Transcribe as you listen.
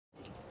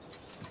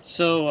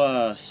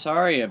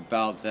Sorry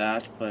about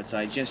that, but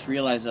I just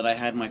realized that I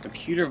had my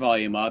computer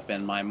volume up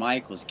and my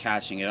mic was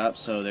catching it up,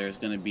 so there's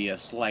going to be a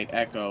slight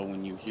echo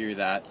when you hear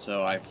that.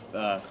 So I've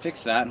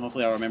fixed that, and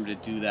hopefully I'll remember to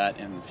do that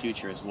in the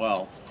future as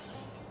well.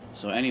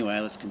 So anyway,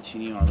 let's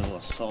continue our little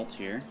assault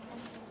here.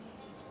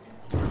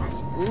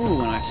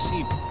 Ooh, and I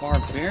see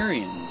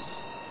barbarians.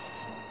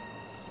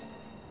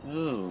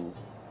 Ooh.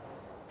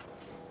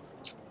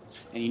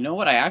 And you know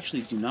what? I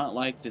actually do not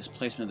like this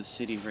placement of the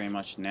city very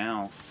much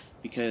now,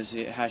 because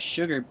it has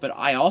sugar, but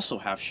I also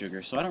have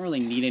sugar, so I don't really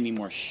need any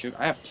more sugar.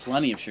 I have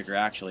plenty of sugar,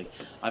 actually.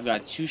 I've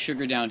got 2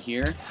 sugar down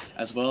here,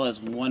 as well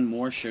as 1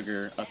 more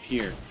sugar up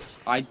here.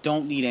 I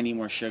don't need any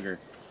more sugar.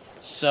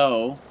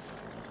 So,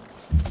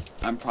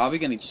 I'm probably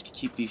going to just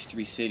keep these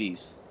 3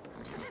 cities.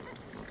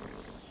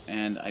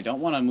 And I don't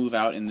want to move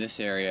out in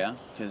this area,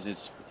 because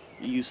it's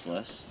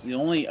useless. The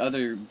only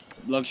other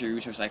luxury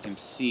resource I can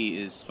see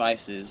is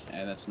spices,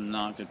 and that's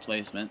not good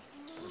placement.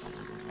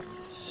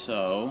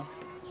 So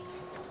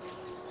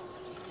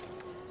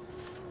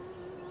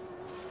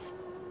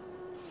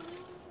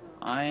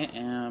I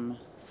am...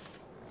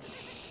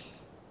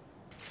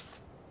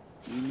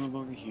 Let me move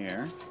over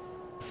here.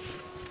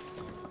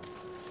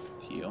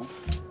 Heal.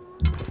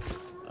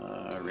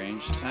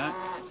 Ranged attack.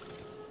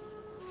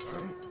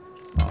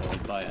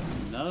 Followed by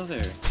another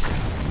ranged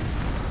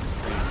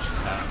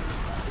attack.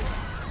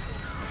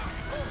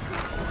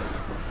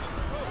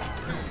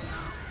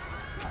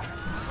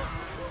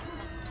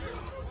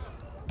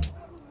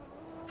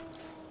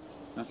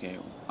 Okay,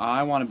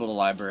 I want to build a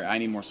library. I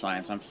need more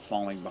science. I'm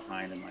falling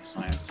behind in my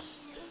science.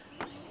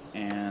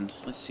 And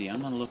let's see,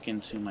 I'm gonna look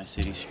into my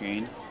city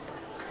screen.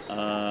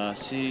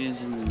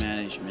 Cities and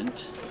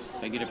management.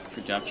 If I get a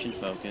production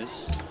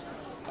focus.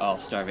 Oh,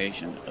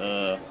 starvation.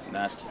 I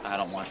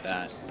don't want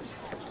that.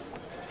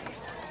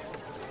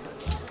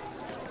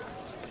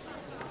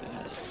 It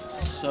has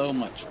so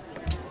much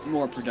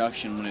more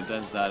production when it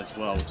does that as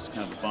well, which is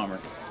kind of a bummer.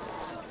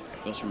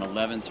 It goes from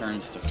 11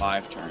 turns to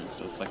 5 turns,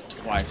 so it's like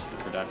twice the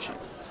production.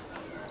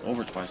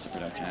 Over twice the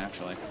production,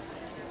 actually.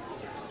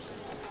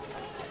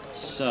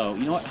 So,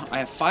 you know what? I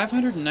have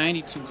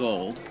 592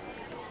 gold.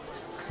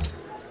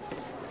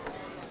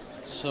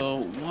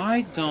 So,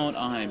 why don't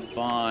I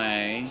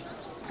buy...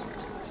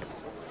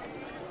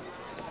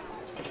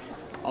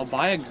 I'll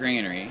buy a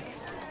granary.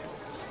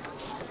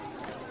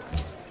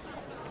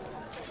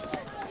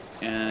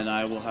 And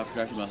I will have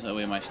production bonus, that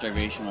way my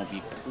starvation won't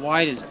be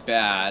quite as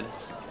bad.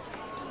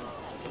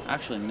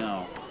 Actually,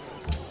 no.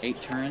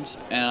 8 turns?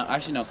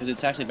 Actually, no, because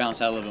it's actually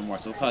balanced out a little bit more.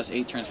 So it'll cost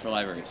 8 turns for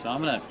library. So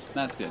I'm gonna...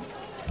 That's good.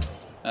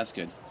 That's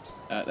good.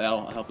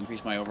 That'll help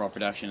increase my overall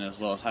production as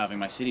well as having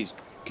my cities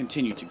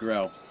continue to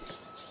grow.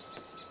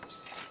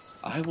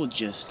 I will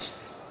just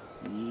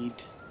need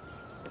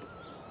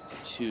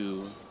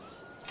to...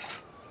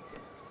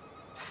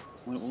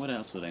 What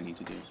else would I need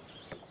to do?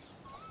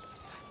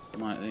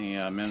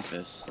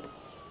 Memphis.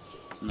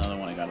 Another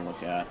one I gotta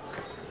look at.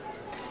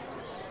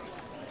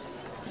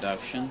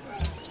 Production.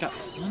 It's got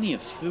plenty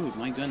of food,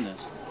 my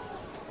goodness.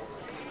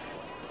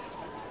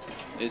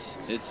 It's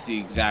the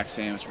exact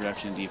same as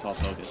production and default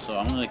focus, so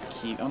I'm gonna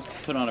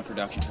put on a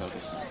production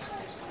focus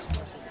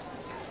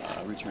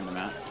now. Return to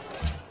map.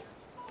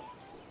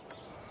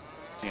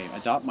 Okay,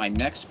 adopt my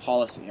next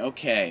policy.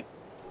 Okay.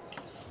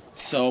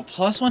 So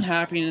 +1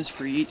 happiness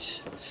for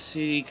each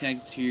city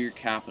connected to your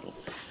capital.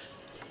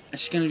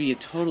 It's gonna be a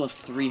total of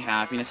 3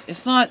 happiness.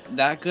 It's not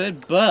that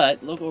good,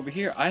 but look over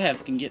here.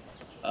 Can get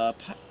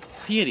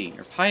piety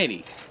or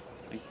piety.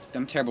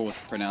 I'm terrible with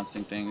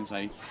pronouncing things.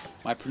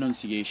 My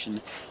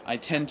pronunciation. I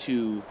tend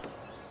to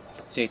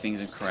say things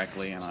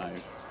incorrectly, and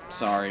I'm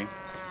sorry.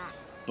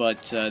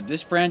 But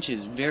this branch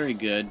is very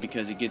good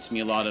because it gets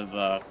me a lot of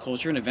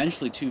culture and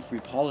eventually 2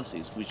 free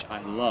policies, which I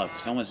love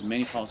because I want as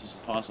many policies as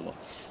possible.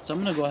 So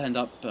I'm gonna go ahead and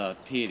adopt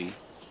piety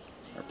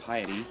or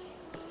piety.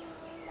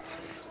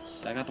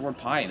 So I got the word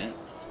pie in it.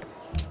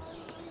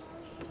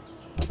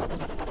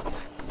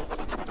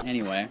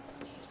 Anyway.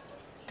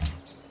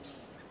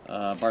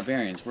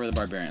 Barbarians. Where are the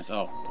barbarians?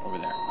 Oh, over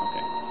there.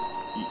 Okay.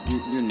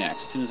 You're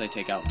next. As soon as I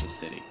take out this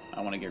city,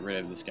 I want to get rid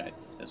of this guy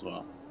as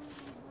well.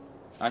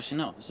 Actually,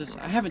 no.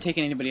 I haven't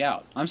taken anybody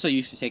out. I'm so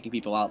used to taking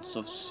people out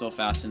so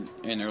fast and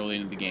early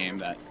in the game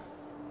that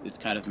it's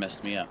kind of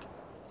messed me up.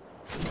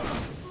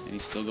 And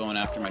he's still going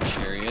after my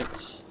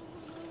chariots.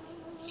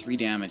 3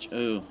 damage.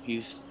 Oh,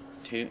 he's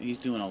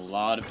doing a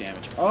lot of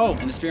damage. Oh,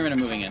 and the spearmen are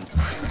moving in.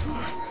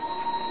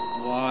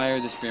 Why are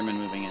the spearmen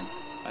moving in?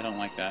 I don't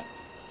like that.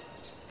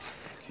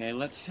 Okay,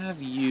 let's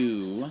have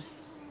you...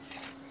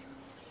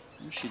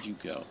 Where should you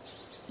go?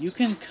 You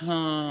can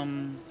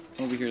come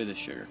over here to the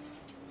sugar.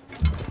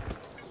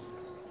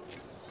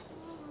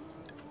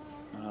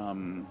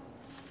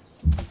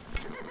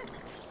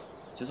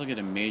 It says I'll get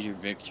a major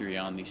victory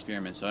on the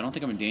spearmen, so I don't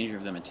think I'm in danger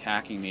of them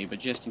attacking me, but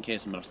just in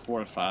case I'm going to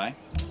fortify.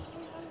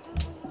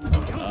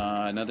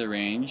 Another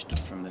ranged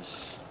from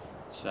this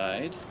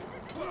side.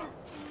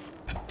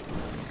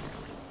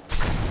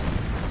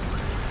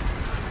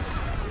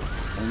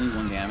 Only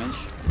 1 damage?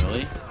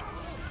 Really?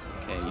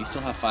 Okay, you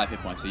still have 5 hit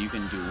points, so you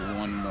can do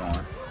 1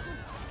 more.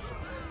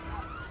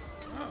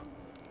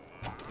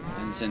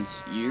 And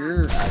since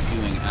you're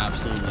doing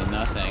absolutely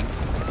nothing,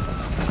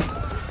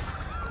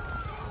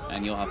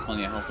 and you'll have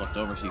plenty of health left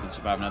over so you can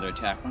survive another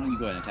attack, why don't you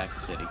go ahead and attack the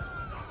city?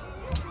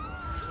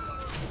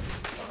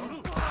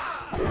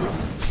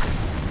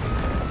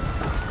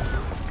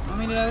 How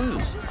many did I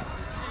lose?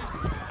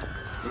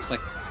 Looks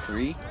like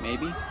 3,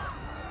 maybe?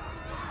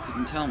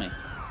 Didn't tell me.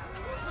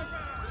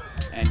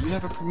 And you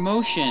have a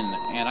promotion,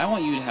 and I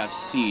want you to have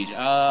siege.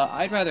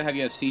 I'd rather have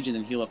you have siege and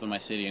then heal up in my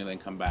city and then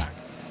come back.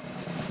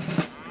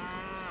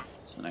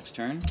 So next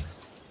turn.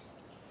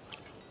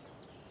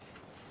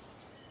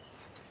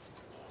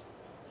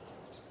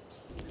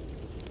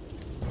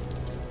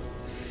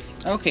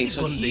 Okay,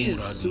 so he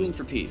is suing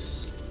for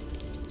peace.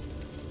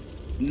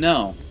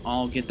 No,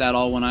 I'll get that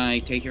all when I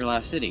take your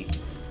last city.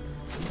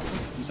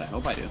 At least I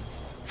hope I do.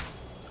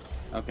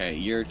 Okay,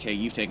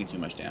 you've taken too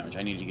much damage.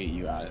 I need to get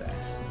you out of there.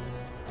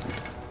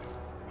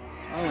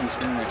 Oh, and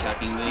soon we're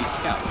attacking the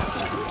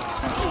scouts.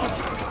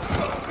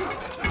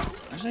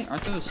 Actually,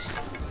 aren't those...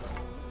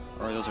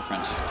 Or those are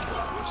French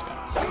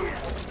scouts.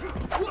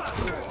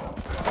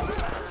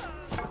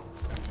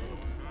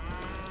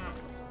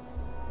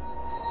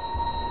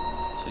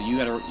 So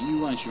why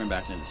don't you run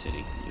back into the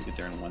city? You'll get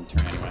there in 1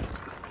 turn anyway.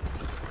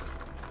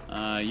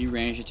 You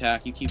range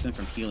attack. You keep them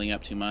from healing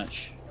up too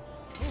much.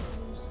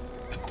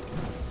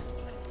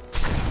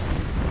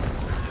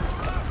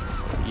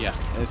 Yeah,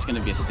 it's going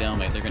to be a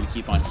stalemate. They're going to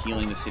keep on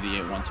healing the city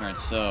at 1 turn.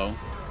 So,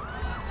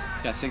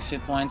 it's got 6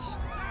 hit points.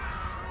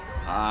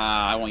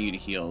 I want you to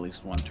heal at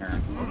least 1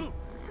 turn.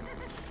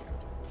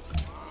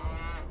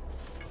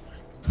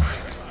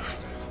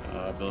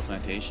 Build a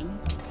plantation.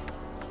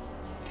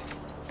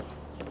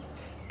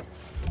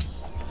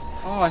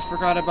 Oh, I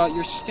forgot about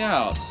your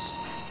scouts.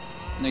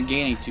 And they're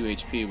gaining 2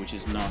 HP, which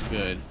is not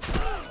good.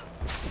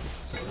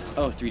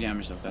 Oh, 3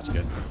 damage though. That's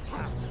good.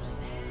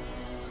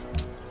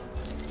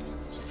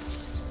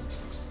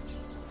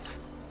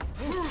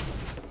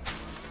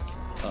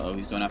 Uh-oh,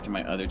 he's going after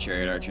my other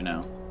chariot archer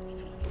now.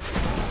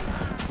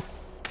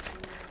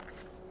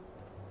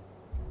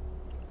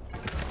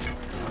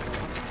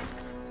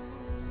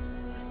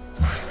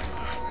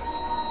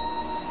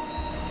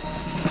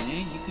 Okay,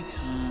 you could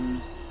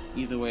come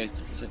either way.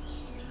 Is it?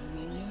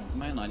 It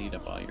might not eat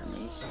up all your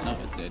moves. No,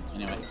 it did.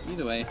 Anyway,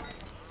 either way.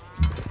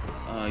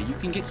 You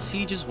can get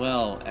siege as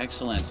well.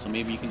 Excellent. So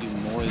maybe you can do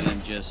more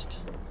than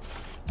just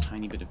a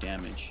tiny bit of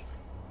damage.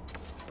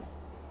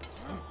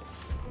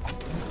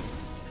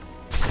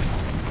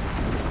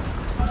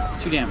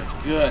 Two damage.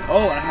 Good.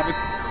 Oh, and I have a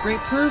great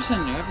person.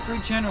 I have a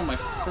great general. My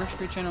first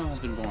great general has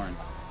been born.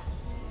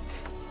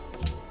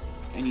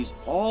 And he's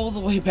all the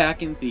way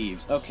back in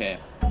Thebes. Okay.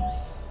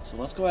 So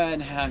let's go ahead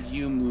and have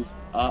you move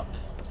up.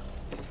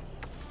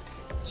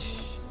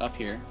 Up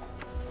here.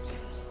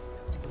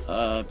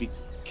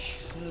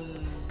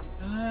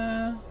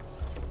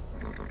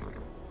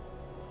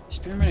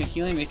 Spearmen and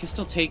healing, they can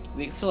still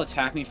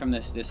attack me from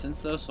this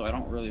distance though, so I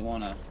don't really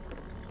want to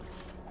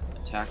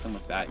attack them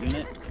with that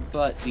unit.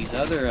 But these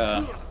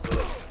other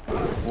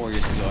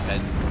warriors can go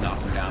ahead and knock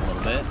them down a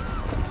little bit.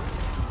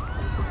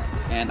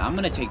 And I'm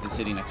gonna take the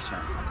city next turn.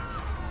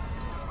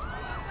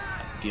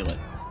 I feel it.